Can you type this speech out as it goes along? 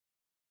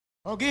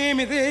Oh, give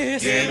me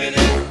this, Give me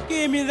this,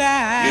 give me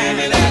that, give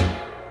me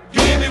that,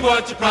 give me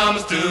what you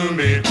promised to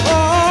me.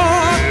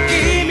 oh,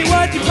 give me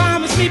what you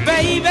promised me,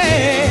 baby.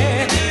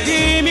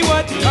 Give me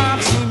what you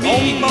promised to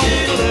me.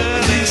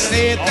 You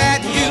said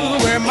that